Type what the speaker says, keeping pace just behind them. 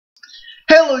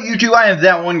Hello YouTube, I am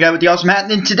that one guy with the awesome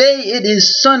hat, and today it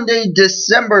is Sunday,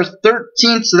 December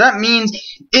 13th, so that means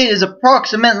it is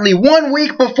approximately 1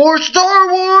 week before Star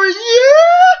Wars,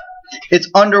 yeah! It's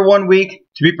under 1 week,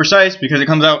 to be precise, because it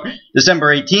comes out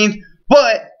December 18th,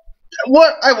 but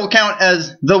what I will count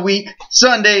as the week,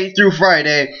 Sunday through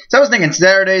Friday. So I was thinking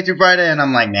Saturday through Friday, and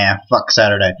I'm like, nah, fuck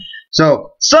Saturday.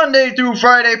 So, Sunday through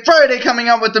Friday, Friday coming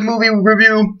out with the movie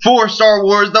review for Star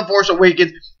Wars, The Force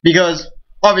Awakens, because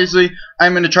obviously,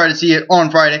 I'm going to try to see it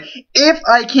on Friday. If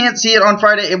I can't see it on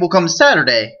Friday, it will come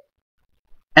Saturday.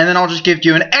 And then I'll just give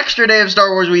you an extra day of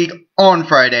Star Wars week on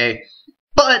Friday.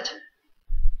 But,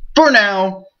 for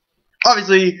now,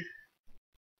 obviously,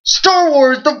 Star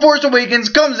Wars The Force Awakens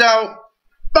comes out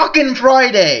fucking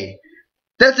Friday.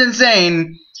 That's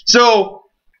insane. So,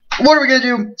 what are we going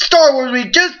to do? Star Wars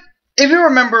week, just, if you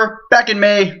remember, back in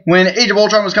May, when Age of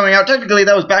Ultron was coming out, technically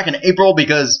that was back in April,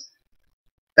 because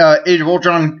Age of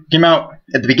Ultron came out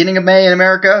at the beginning of May in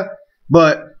America,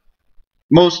 but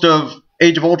most of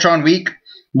Age of Ultron week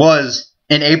was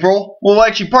in April. Well,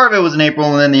 actually, part of it was in April,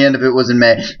 and then the end of it was in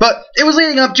May. But it was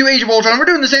leading up to Age of Ultron. We're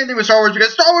doing the same thing with Star Wars,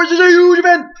 because Star Wars is a huge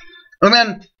event! And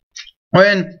then,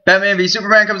 when Batman v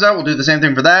Superman comes out, we'll do the same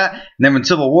thing for that. And then when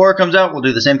Civil War comes out, we'll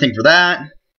do the same thing for that.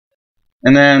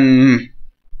 And then,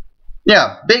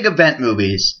 yeah, big event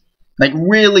movies. Like,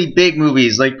 really big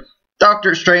movies. Like,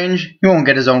 Doctor Strange, he won't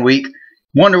get his own week.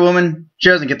 Wonder Woman, she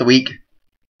doesn't get the week.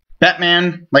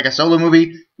 Batman, like a solo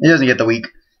movie, he doesn't get the week.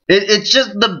 It's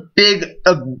just the big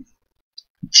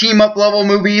team-up level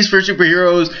movies for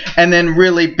superheroes, and then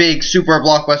really big super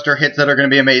blockbuster hits that are going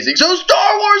to be amazing. So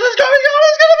Star Wars is coming out!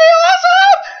 It's going to be awesome!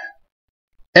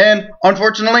 And,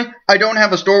 unfortunately, I don't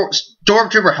have a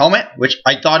Stormtrooper helmet, which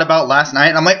I thought about last night.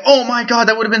 And I'm like, oh my god,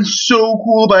 that would have been so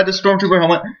cool if I had a Stormtrooper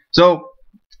helmet. So,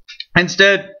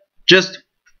 instead, just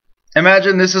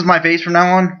imagine this is my face from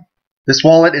now on. This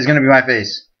wallet is going to be my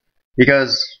face.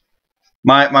 Because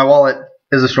my wallet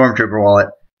is a Stormtrooper wallet.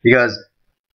 Because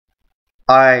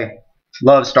I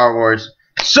love Star Wars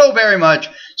so very much.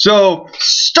 So,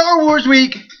 Star Wars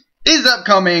week is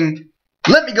upcoming.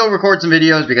 Let me go record some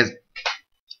videos because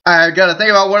I've got to think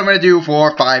about what I'm going to do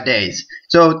for 5 days.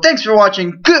 So, thanks for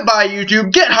watching. Goodbye,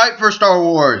 YouTube. Get hyped for Star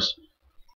Wars.